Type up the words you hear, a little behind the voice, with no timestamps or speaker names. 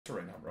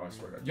right now, bro. I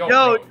swear to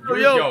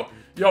God.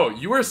 Yo,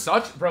 you are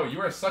such a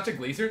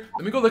glazer.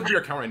 Let me go look at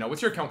your account right now.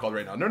 What's your account called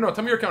right now? No,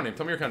 tell me your account name.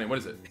 Tell me your account name. What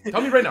is it?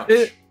 Tell me right now.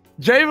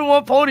 Draven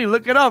 1 Pony.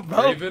 Look it up,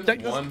 bro.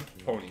 Draven 1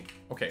 Pony.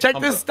 Okay. Check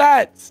the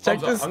stats. Check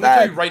the stats. I'm gonna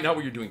tell you right now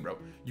what you're doing, bro.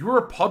 You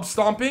are pub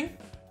stomping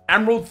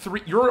Emerald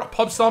 3. You're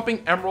pub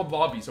stomping Emerald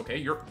lobbies, okay?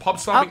 You're pub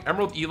stomping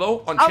Emerald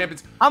Elo on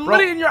Champions. I'm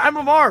literally in your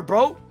MMR,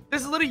 bro.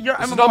 This is literally your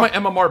MMR. This is not my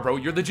MMR, bro.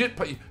 You're legit.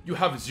 You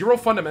have zero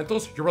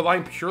fundamentals. You're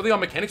relying purely on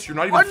mechanics. You're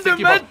not even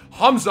thinking about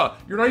Humzh.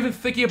 You're not even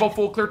thinking about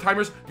full clear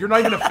timers. You're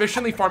not even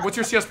efficiently farmed. What's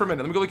your CS per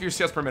minute? Let me go look at your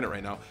CS per minute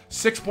right now.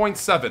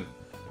 6.7,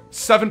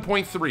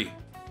 7.3,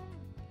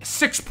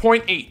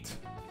 6.8,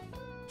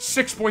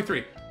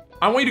 6.3.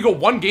 I want you to go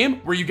one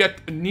game where you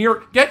get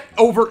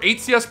over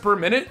 8 CS per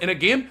minute in a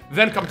game,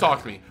 then come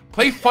talk to me.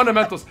 Play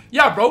fundamentals.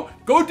 Yeah, bro.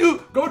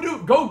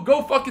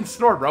 Go fucking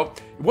snore, bro.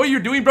 What you're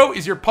doing, bro,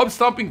 is you're pub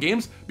stomping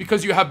games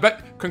because you have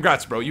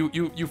congrats, bro.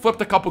 You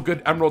flipped a couple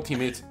good Emerald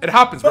teammates. It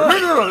happens, bro.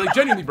 No. Like,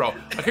 genuinely, bro.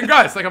 Like,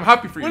 congrats. Like, I'm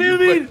happy for you. What do you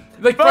mean?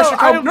 Like, fresh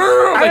account.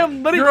 No.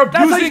 Like, you're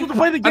abusing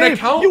an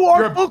account. You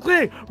are full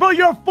clear. Bro,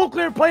 you're a full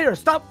clear player.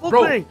 Stop full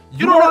clearing.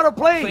 You don't know how to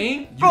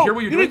play. You hear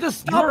what you're doing?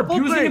 You're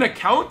abusing an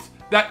account.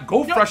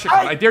 Fresh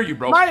account. I dare you,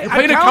 bro. You're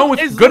playing an account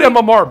with good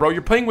MMR, bro.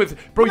 You're playing with,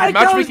 bro. Your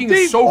matchmaking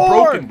is so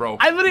broken, bro.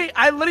 I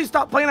literally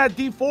stopped playing at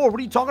D4. What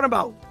are you talking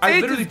about? I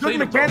literally played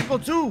mechanical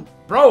too.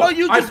 Bro,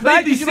 you just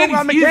mad because you don't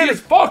got mechanics. Easy as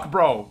fuck,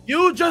 bro.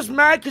 You just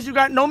mad because you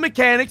got no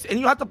mechanics and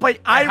you have to play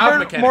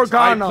Ivern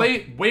Morgana. I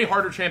play way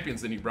harder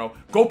champions than you, bro.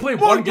 Go play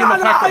one game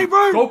of Hacker.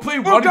 Go play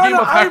one game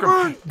of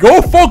Hacker.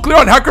 Go full clear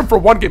on Hacker for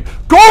one game.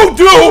 Go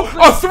do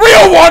a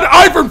 301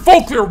 Ivern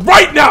full clear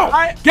right now.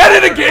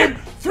 Get in a game.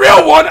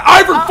 301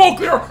 Ivern full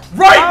clear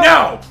right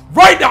now.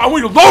 I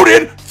want you to load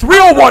in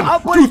 301.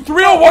 Do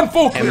 301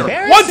 full clear.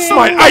 One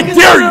smite. I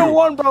dare you.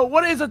 301, bro.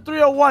 What is a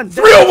 301?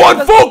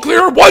 301 full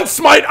clear. One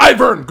smite.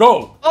 Ivern.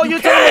 Go. Oh,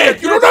 you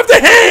can't. You don't have the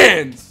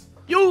hands.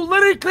 You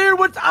literally clear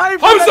with Ivern.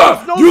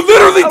 Humzh, you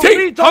literally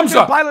take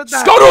Humzh.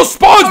 Scuttle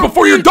spawns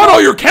before you're done all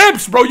your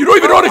camps, bro. You don't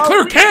even know how to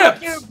clear camps.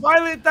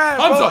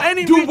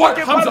 Humzh, do what?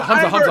 Humzh.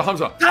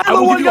 I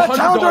will give you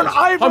 $100.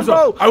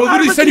 Humzh, I will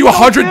literally send you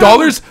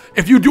 $100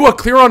 if you do a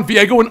clear on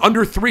Viego in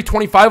under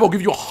 325. I'll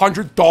give you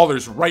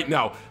 $100 right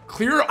now.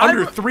 Clear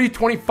under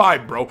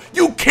 325, bro.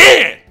 You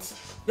can't.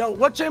 Yo,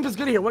 what champ is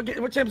good here?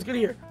 What champ is good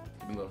here?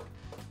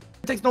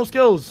 It takes no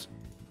skills.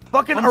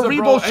 Fucking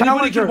Aribo challenger.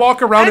 Anybody can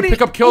walk around and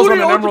pick up kills on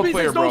an Emerald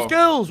player, bro. No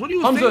skills. What are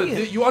you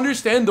saying? You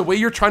understand the way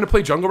you're trying to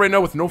play jungle right now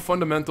with no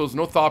fundamentals,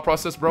 no thought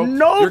process, bro?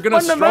 No, you're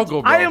gonna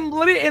struggle, bro. I am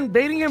literally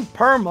invading in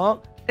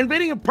perma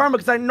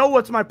because I know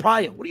what's my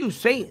prior. What are you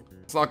saying?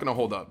 It's not gonna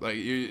hold up. Like,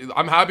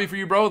 I'm happy for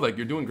you, bro. Like,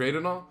 you're doing great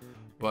and all,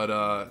 but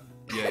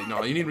yeah,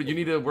 no, you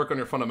need to work on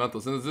your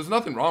fundamentals, and there's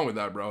nothing wrong with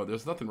that, bro.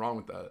 There's nothing wrong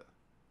with that.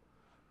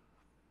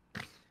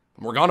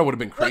 Morgana would have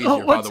been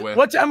crazier, by the way.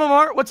 What's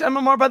MMR? What's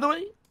MMR, by the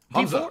way?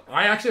 Humzh,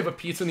 I actually have a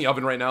pizza in the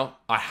oven right now.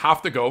 I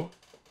have to go.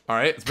 All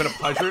right, it's been a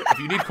pleasure. If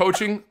you need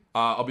coaching,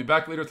 I'll be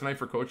back later tonight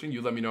for coaching.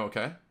 You let me know,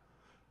 okay?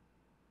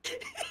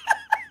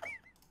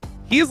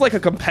 He's like a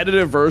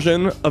competitive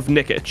version of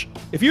Nickich.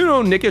 If you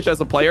know Nickich as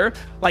a player,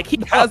 like he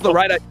has the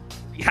right,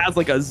 he has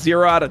like a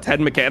 0 out of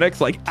 10 mechanics.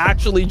 Like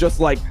actually,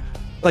 just like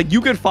you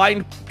could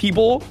find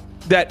people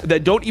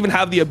that don't even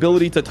have the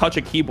ability to touch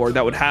a keyboard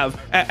that would have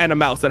and a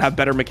mouse that have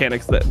better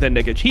mechanics than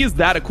Nickich. He is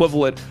that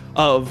equivalent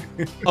of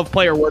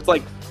player where it's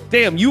like,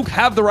 damn, you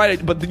have the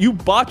right, but you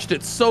botched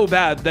it so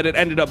bad that it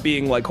ended up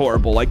being like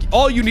horrible. Like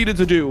all you needed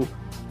to do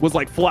was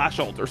like flash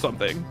ult or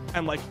something,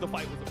 and like the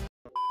fight was.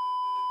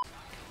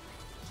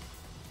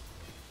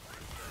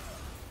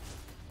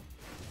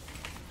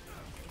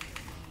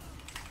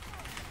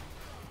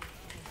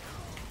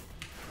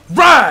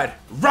 Ride!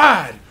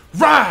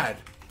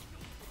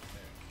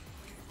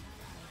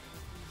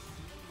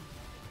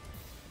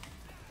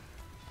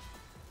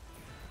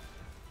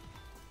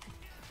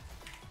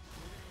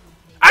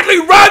 Actually,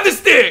 ride the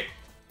stick!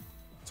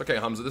 It's okay,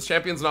 Humzh. This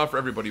champion's not for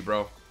everybody,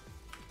 bro.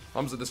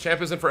 Humzh, this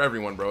champ isn't for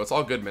everyone, bro. It's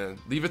all good, man.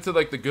 Leave it to,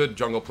 like, the good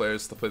jungle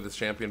players to play this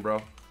champion,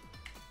 bro.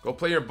 Go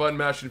play your button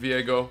mashing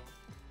Viego.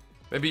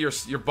 Maybe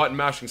your button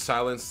mashing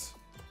Silence.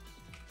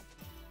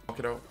 Walk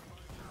it out.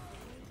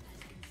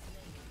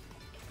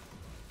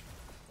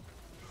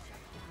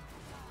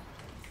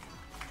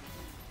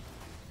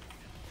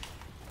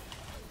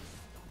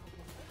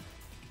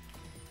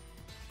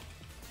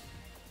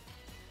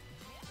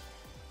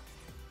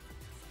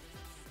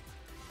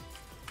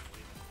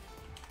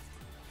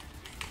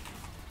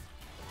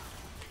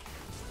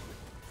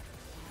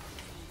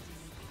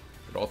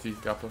 Ulti,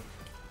 Kappa.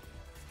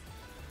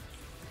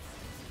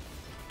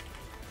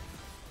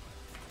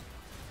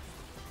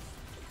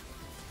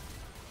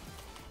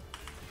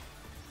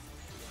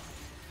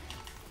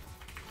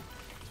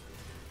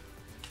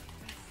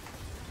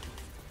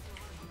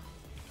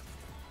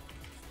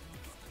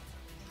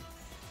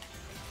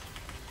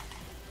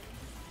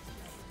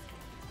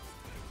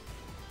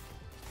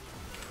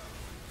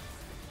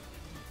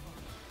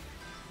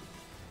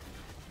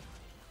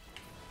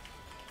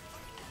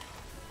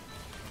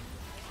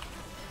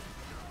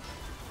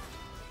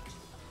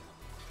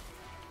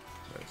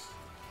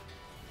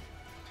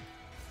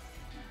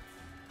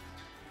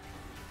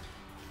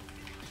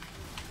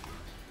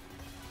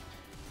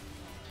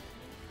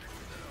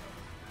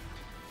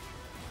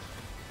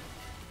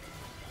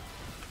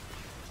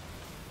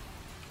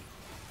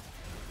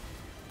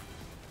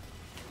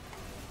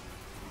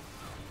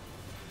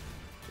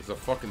 a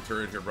fucking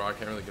turret here, bro. I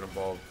can't really get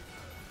involved.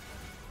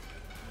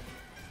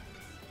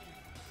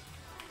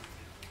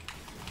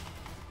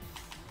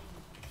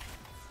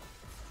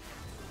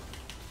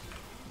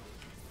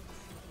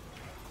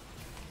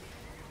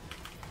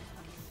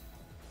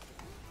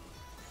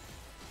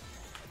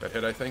 That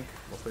hit, I think.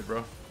 Well played,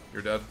 bro.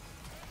 You're dead.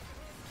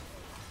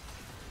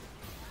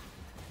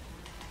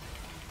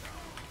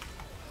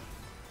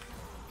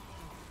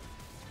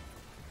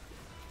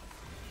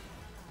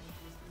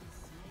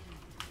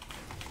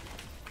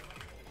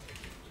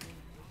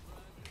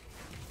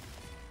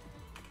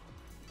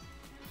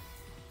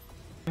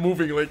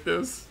 Moving like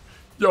this.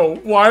 Yo,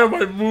 why am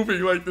I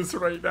moving like this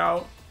right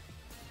now?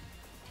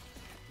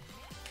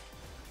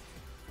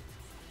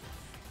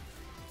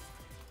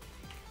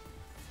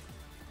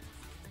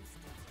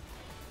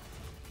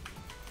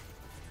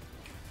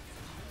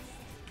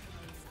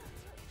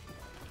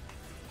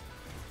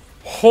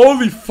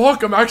 Holy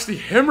fuck, I'm actually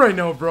him right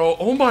now, bro.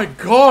 Oh my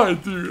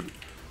god, dude.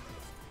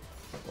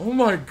 Oh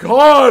my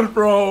god,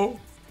 bro.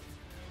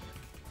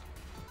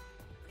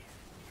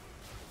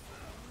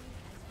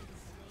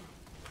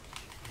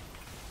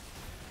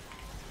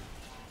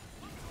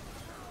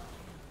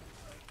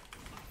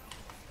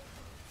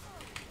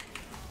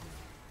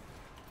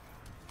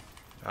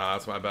 Ah,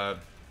 that's my bad.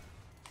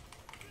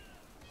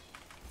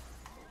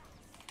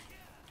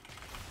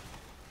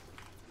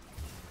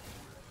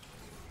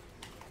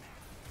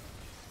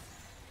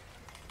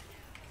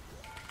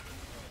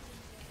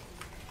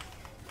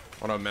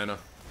 Oh no, mana.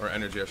 Or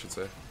energy, I should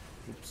say.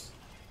 Oops.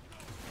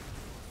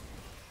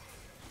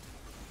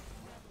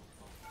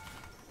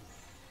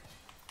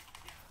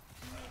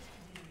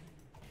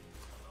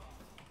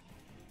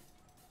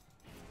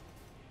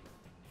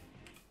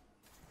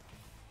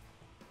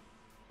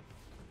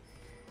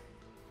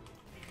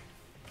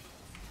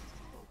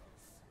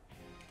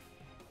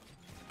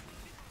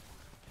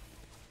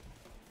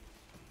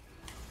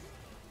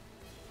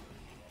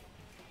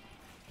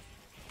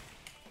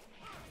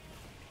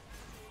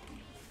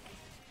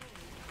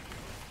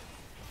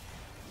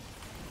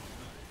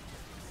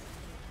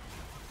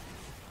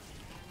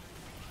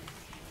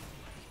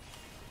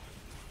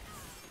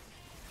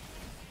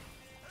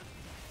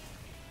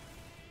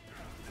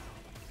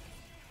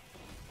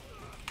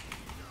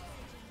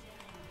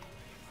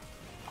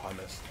 I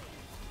missed.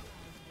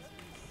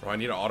 Bro, I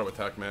need an auto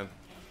attack, man.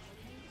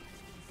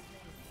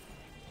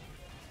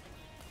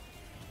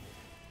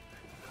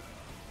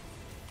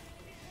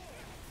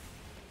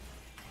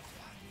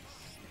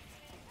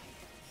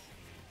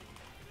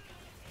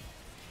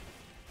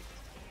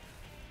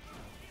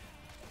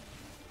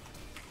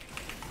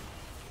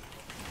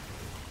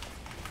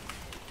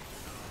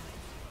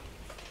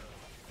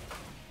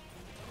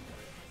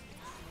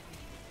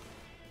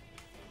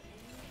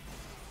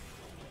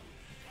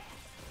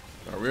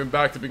 We went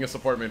back to being a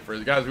support main for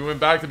guys. We went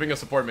back to being a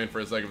support main for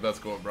a second. If that's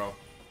cool, bro.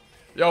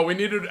 Yo, we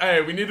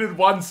needed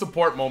one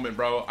support moment,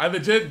 bro. I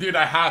legit, dude,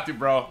 I have to,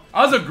 bro.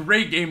 That was a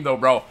great game, though,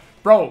 bro.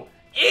 Bro,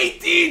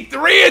 18,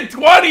 3, and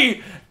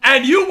 20,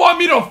 and you want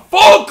me to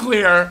full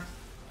clear?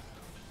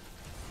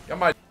 Got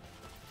my.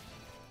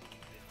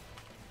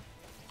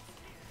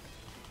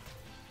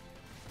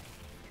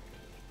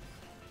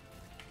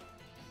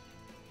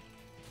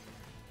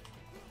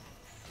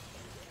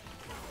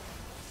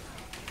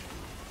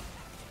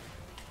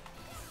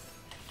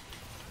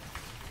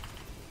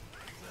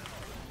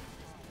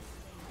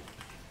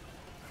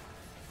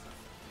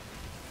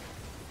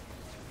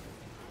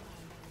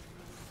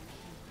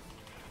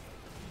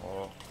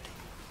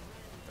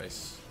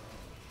 Nice.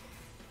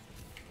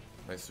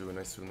 Nice,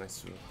 nice,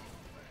 nice.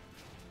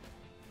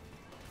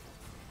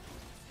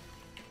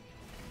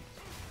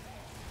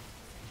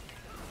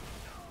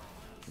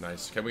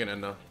 Nice. Can we get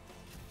in now?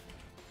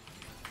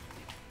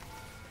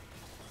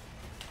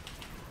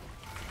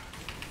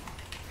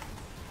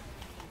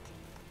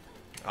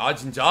 아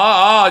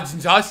진짜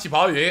진짜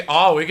씨발 왜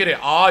그래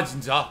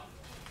진짜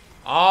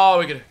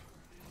왜 그래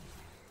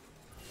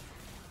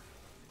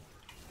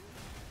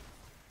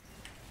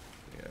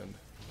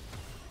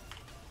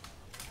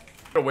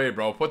away,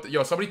 bro.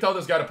 Yo, somebody tell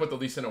this guy to put the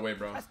Lee Sin away,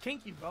 bro. That's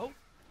kinky, bro.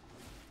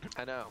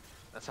 I know.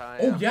 That's how I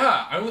am. Oh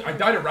yeah, I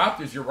died at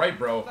Raptors. You're right,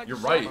 bro. You're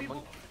right.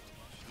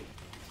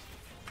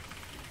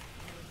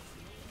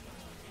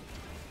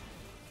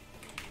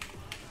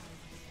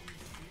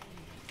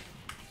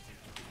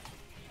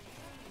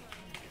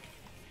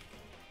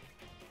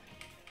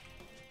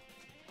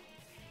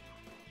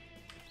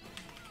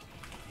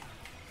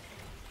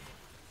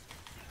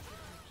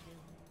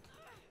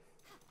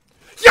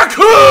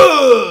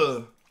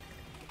 Yaku!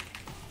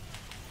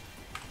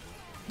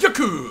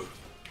 Yaku!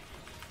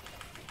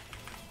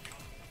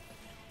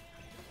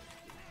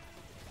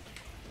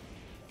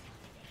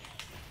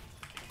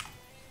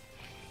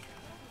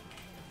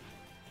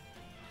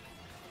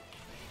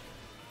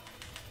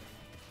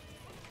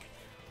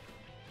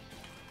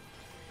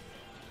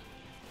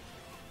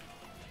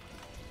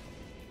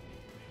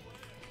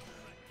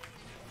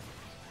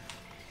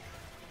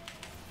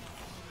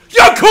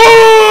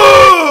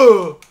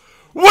 Yaku!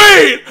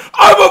 Wait!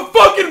 I'm a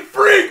fucking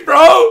freak,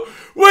 bro!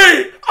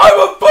 Wait! I'm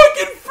a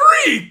fucking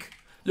freak!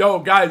 Yo,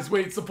 guys,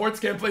 wait. Supports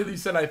can't play Lee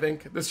Sin, I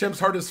think. This champ's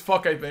hard as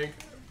fuck, I think.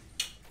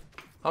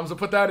 Humzh,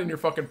 put that in your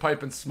fucking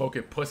pipe and smoke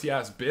it,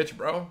 pussy-ass bitch,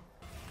 bro.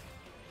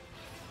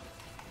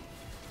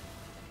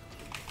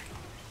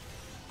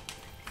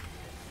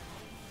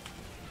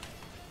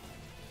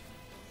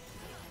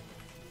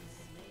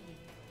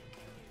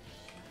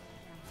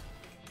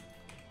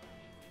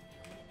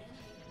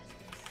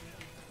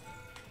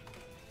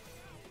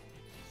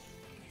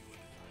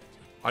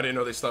 I didn't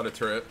know they started a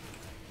turret.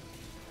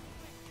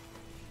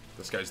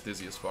 This guy's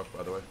dizzy as fuck,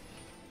 by the way.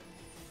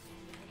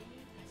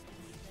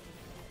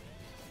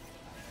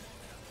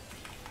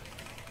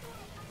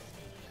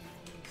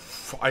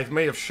 I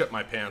may have shit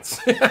my pants.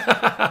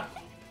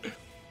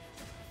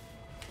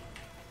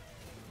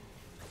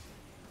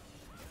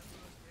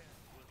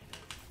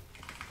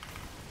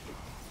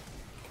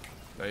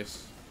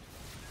 Nice.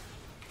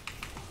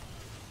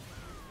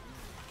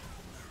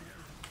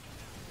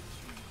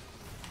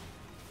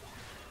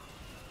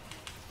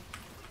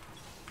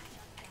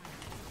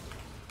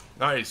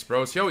 Nice,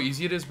 bro. See how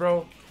easy it is,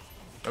 bro?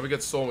 Now we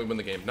get soul and we win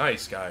the game.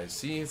 Nice, guys.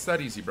 See, it's that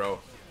easy, bro.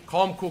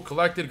 Calm, cool,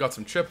 collected. Got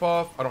some chip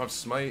off. I don't have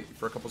smite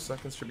for a couple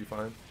seconds. Should be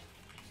fine.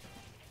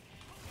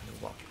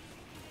 Wow.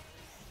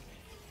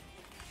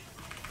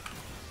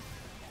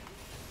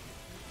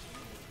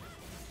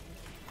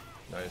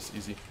 Nice,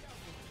 easy.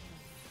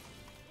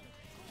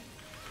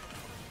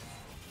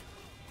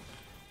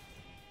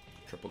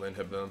 Triple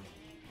inhib them.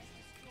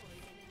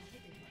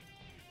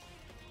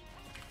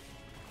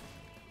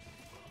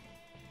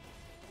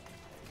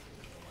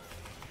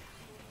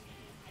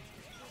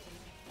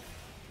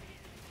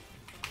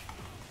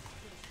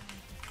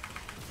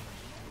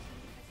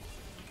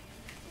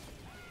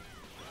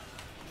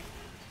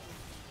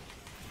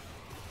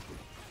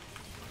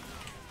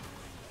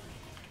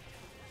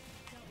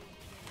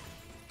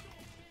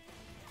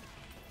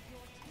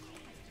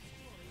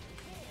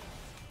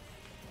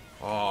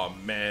 Oh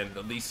man,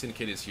 the Lee Sin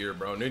kid is here,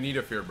 bro. No need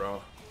to fear,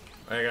 bro.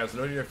 Alright guys,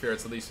 no need to fear.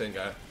 It's the Lee Sin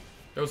guy.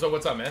 Yo, so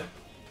what's up, man?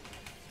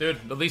 Dude,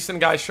 the Lee Sin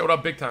guy showed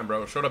up big time,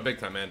 bro. Showed up big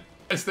time, man.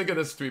 Guys, think of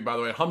this tweet, by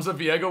the way. Humzh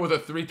Viego with a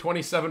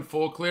 327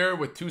 full clear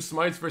with 2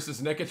 smites versus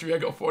Nickich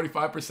Viego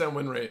 45%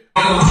 win rate.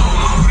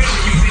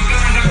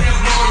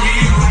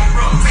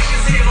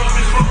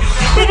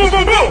 Boom, boom,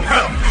 boom, boom.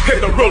 Hit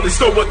the rolling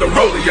store with the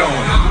rollie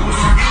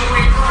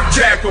on.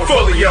 Jack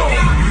fully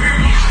on.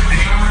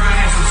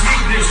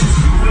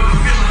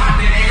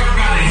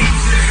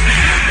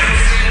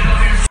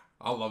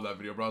 I love that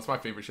video, bro. It's my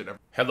favorite shit ever.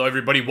 Hello,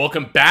 everybody.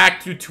 Welcome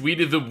back to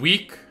Tweet of the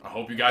Week. I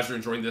hope you guys are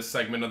enjoying this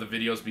segment of the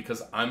videos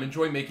because I'm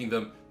enjoying making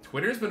them.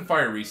 Twitter's been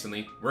fire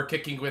recently. We're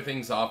kicking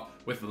things off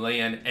with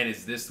Lan and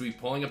is this tweet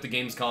pulling up the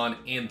GamesCon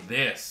and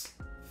this.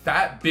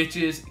 Fat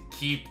bitches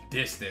keep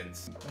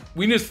distance.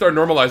 We need to start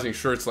normalizing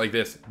shirts like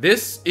this.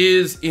 This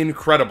is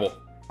incredible.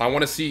 I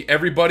want to see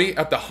everybody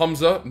at the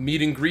Humzh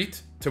meet and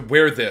greet to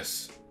wear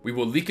this. We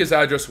will leak his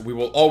address. We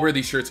will all wear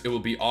these shirts. It will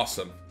be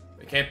awesome.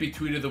 It can't be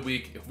tweet of the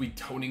week if we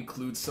don't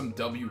include some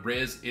W.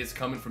 Riz is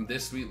coming from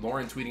this tweet.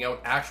 Lauren tweeting out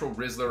actual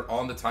Rizzler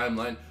on the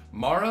timeline.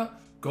 Mara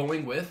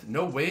going with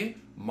no way.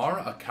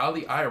 Mara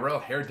Akali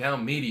IRL hair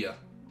down media.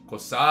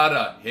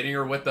 Kosada hitting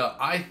her with the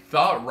I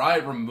thought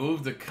Riot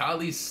removed the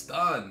Kali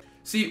stun.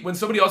 See, when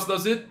somebody else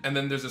does it and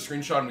then there's a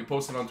screenshot and we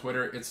post it on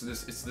Twitter, it's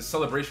this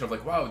celebration of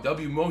like, wow,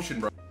 W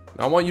motion, bro.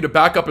 Now I want you to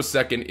back up a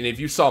second, and if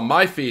you saw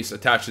my face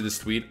attached to this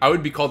tweet, I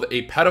would be called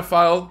a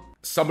pedophile.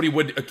 Somebody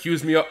would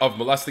accuse me of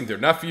molesting their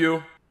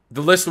nephew.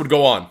 The list would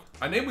go on.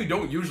 A name we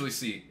don't usually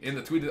see in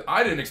the tweet.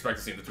 I didn't expect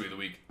to see in the tweet of the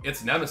week.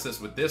 It's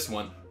Nemesis with this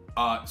one.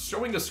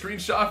 Showing a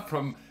screenshot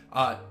from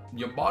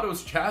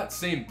Yamato's chat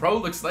saying, bro,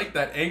 looks like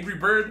that Angry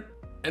Bird.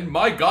 And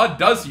my god,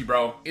 does he,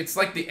 bro. It's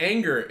like the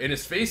anger in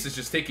his face is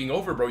just taking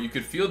over, bro. You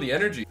could feel the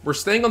energy. We're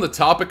staying on the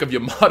topic of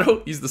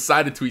Yamato. He's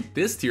decided to tweet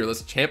this tier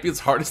list. Champions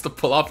hardest to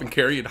pull off and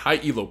carry in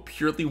high elo.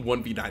 Purely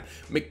 1v9.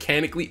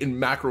 Mechanically and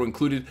macro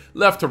included.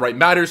 Left to right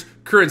matters.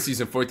 Current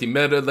season 14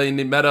 meta, lane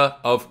meta,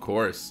 of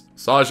course.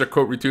 Saja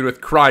quote retweeted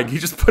with crying. He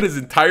just put his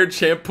entire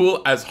champ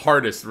pool as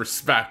hardest.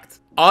 Respect.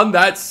 On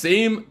that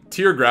same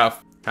tier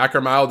graph,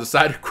 Hacker Mile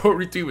decided to quote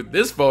retweet with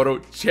this photo.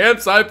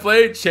 Champs I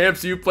play,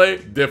 champs you play,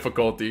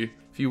 difficulty.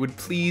 If you would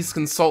please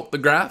consult the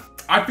graph.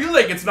 I feel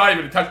like it's not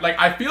even a touch. Like,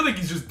 I feel like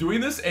he's just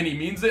doing this and he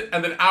means it.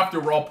 And then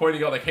after we're all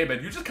pointing out like, hey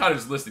man, you just kind of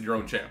just listed your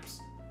own champs.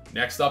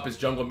 Next up is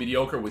Jungle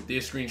Mediocre with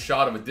this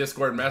screenshot of a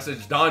Discord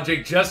message. Don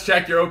Jake, just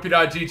check your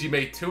op.gg,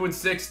 mate.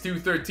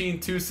 2-6, 2-13,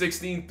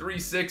 2-16,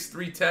 3-6,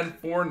 3-10,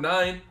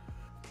 4-9.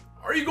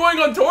 Are you going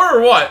on tour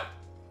or what?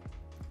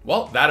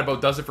 Well, that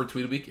about does it for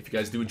Tweet of the Week. If you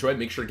guys do enjoy it,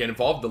 make sure to get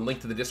involved. The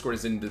link to the Discord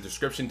is in the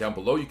description down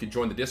below. You can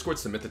join the Discord,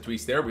 submit the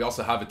tweets there. We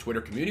also have a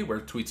Twitter community where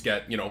tweets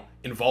get, you know,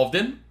 involved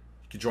in.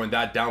 You can join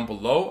that down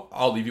below.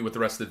 I'll leave you with the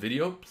rest of the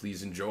video.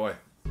 Please enjoy.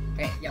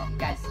 Okay, yo,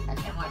 guys, I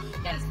can't watch.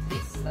 Guys,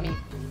 please, let me...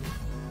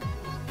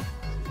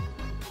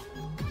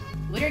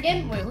 Hooter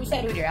again? Wait, who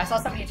said Hooter? I saw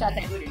somebody in chat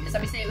say Hooter. Did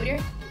somebody say Hooter?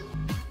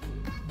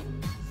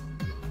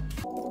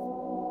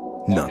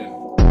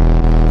 No.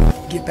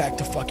 Get back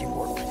to fucking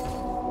work.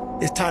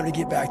 It's time to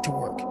get back to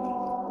work.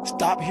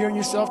 Stop hearing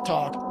yourself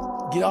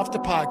talk. Get off the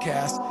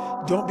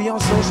podcast. Don't be on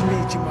social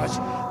media too much.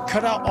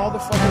 Cut out all the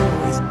fucking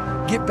noise.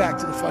 Get back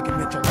to the fucking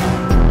mental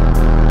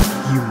lab.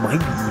 You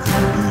might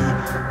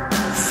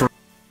even be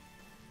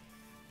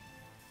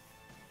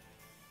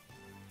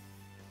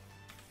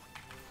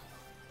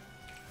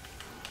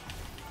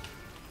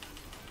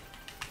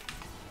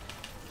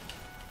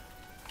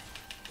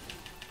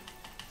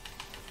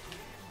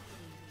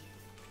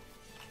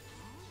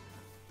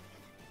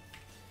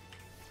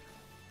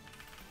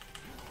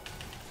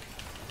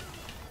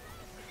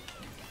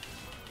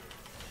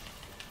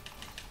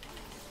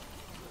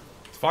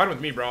Fine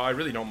with me, bro. I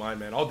really don't mind,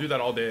 man. I'll do that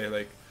all day.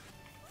 Like,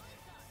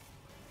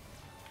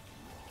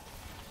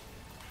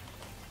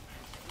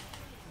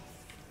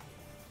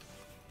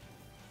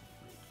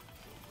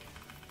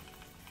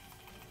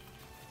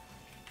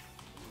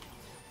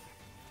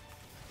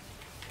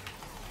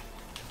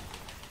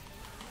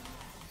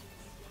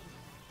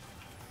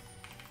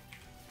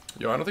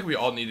 yo, I don't think we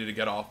all needed to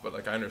get off, but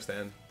like, I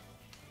understand.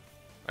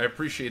 I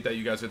appreciate that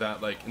you guys are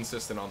that like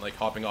insistent on like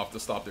hopping off to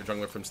stop their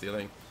jungler from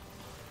stealing.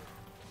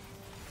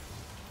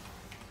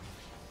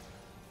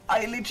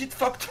 I legit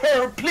fucked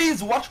her.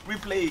 Please watch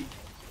replay.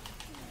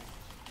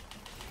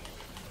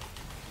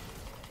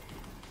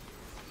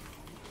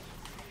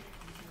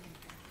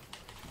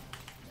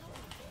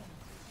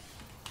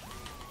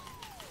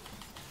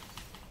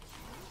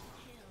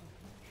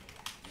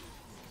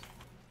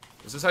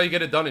 This is how you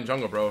get it done in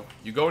jungle, bro.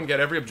 You go and get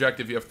every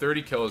objective. You have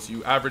 30 kills.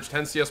 You average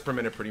 10 CS per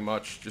minute pretty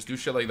much. Just do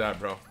shit like that,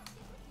 bro.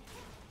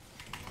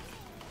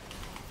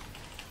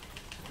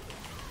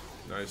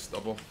 Nice,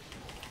 double.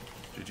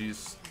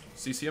 GG's.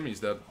 CC him, he's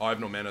dead. Oh, I have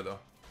no mana, though.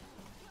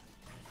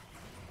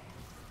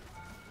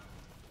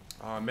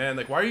 Aw, man,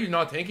 like, why are you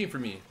not tanking for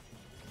me?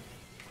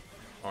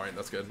 Alright,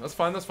 that's good. That's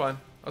fine, that's fine.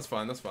 That's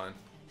fine, that's fine.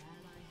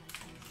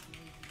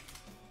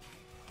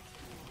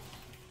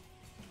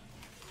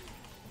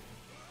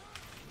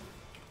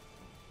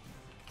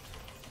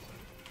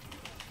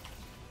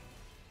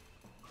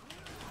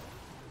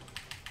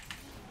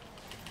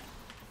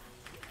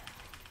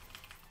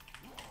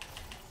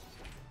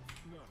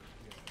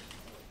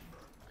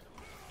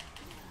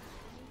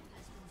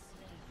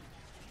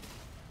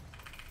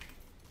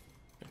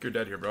 You're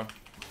dead here, bro.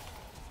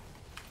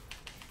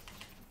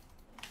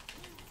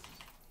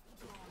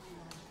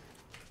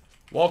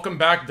 Welcome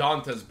back,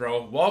 Dantes,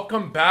 bro.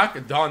 Welcome back,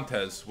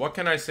 Dantes. What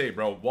can I say,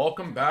 bro?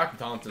 Welcome back,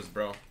 Dantes,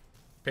 bro.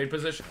 Paid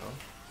position. Oh.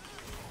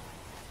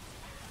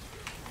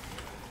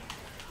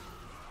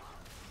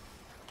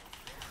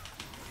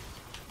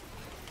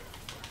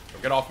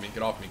 Get off me,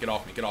 get off me, get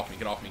off me, get off me,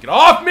 get off me, get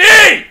off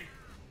me!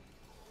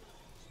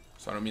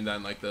 So I don't mean that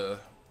in like the...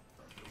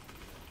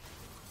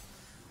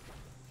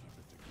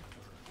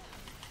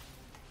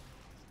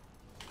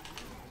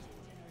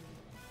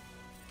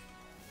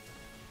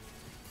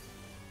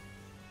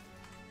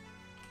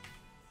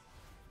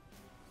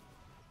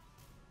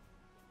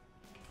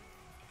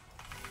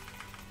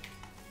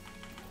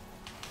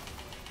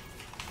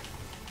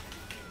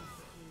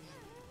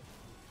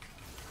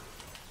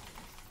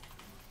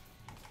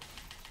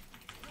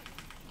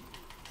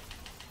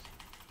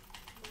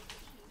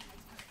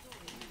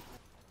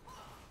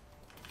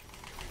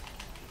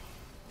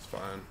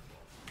 Fine.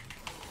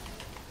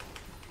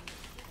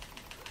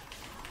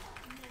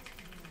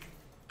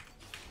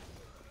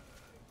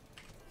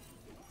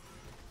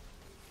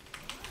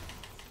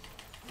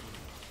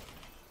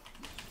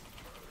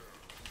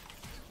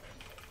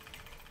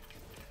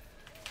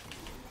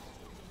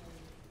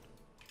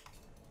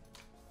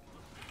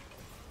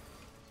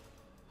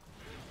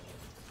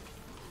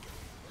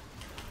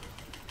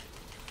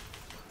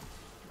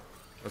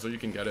 So you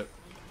can get it.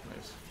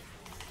 Nice.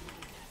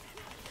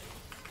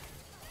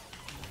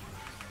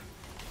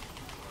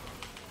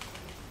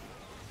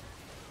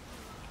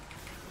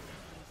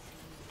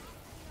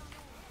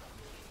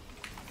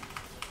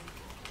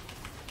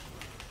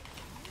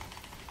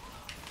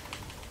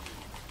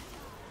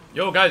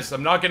 Yo, guys,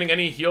 I'm not getting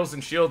any heals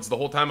and shields the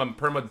whole time I'm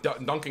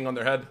dunking on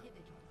their head.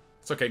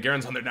 It's okay,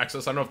 Garen's on their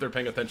Nexus. I don't know if they're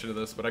paying attention to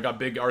this, but I got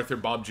big Arthur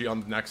Bob G on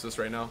the Nexus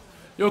right now.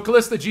 Yo,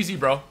 Callista GZ,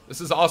 bro. This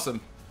is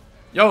awesome.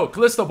 Yo,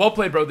 Callista, well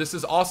played, bro. This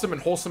is awesome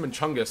and wholesome and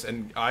chungus.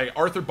 And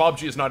Arthur Bob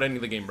G is not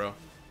ending the game, bro.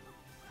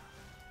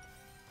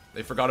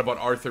 They forgot about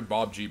Arthur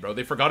Bob G, bro.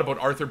 They forgot about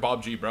Arthur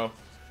Bob G, bro.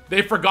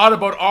 They forgot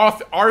about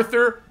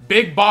Arthur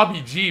Big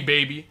Bobby G,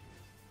 baby.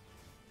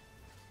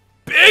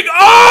 Big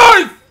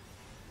Arth!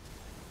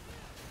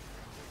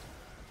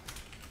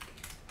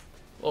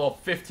 Little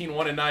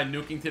 15-1-9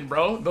 Nukington,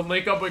 bro. The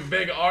link up with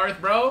Big Arth,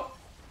 bro.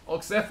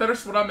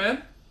 Oxethers, what I'm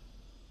in.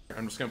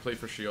 I'm just gonna play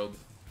for shield.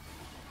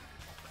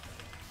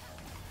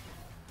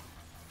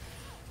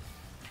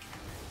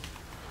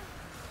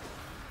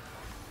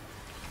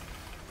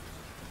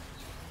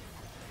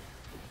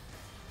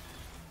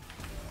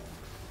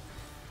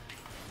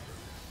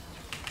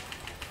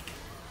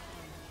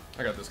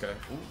 I got this guy.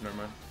 Ooh, never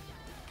mind.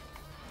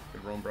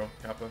 Good roam, bro.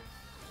 Kappa.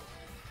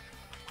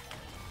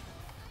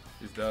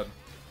 He's dead.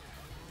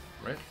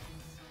 Right?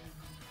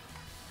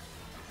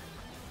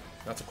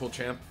 That's a cool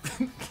champ.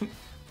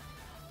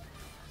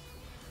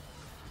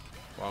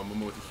 Wow,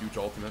 Mumu with a huge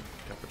ultimate.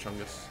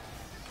 Kapachungus.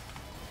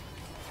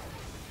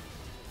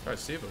 Alright,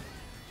 save him.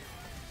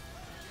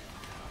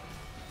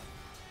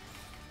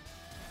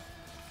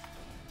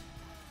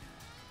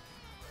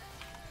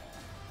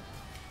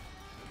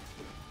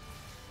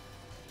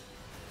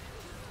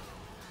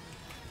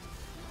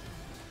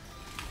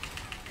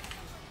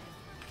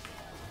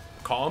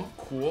 Calm,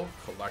 cool,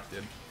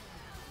 collected.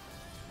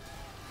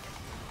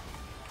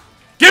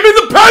 Give me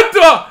the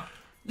penta!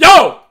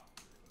 Yo!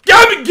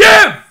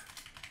 Give!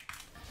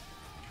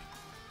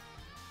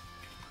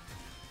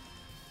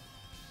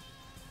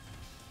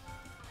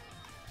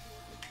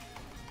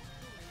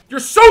 You're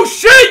so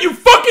shit, you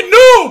fucking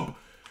noob!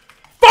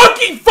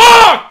 Fucking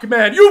fuck,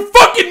 man! You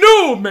fucking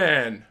noob,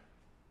 man!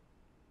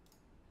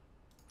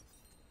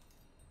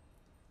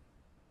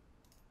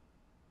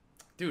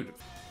 Dude.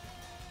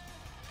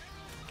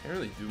 Can't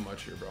really do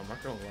much here, bro. I'm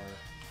not gonna lie.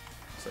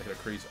 It's like a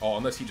crazy. Oh,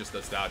 unless he just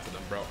does that to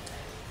them, bro.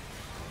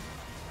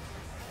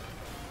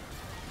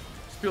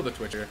 Just peel the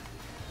Twitch here.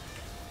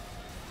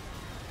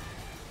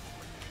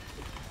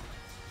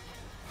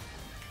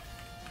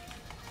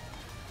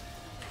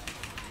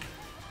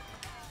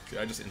 See,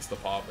 I just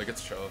insta pop. Like,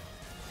 it's chill.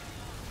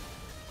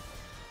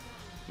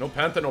 No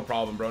Pantha, no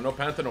problem, bro. No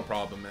Pantha, no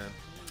problem, man.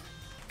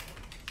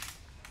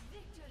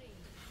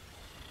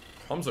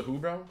 Humzh who,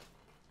 bro?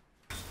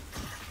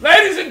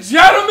 Ladies and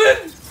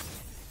gentlemen!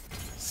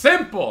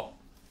 Simple.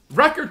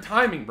 Record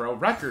timing, bro.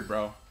 Record,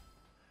 bro.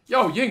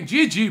 Yo, Ying,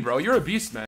 GG, bro. You're a beast, man.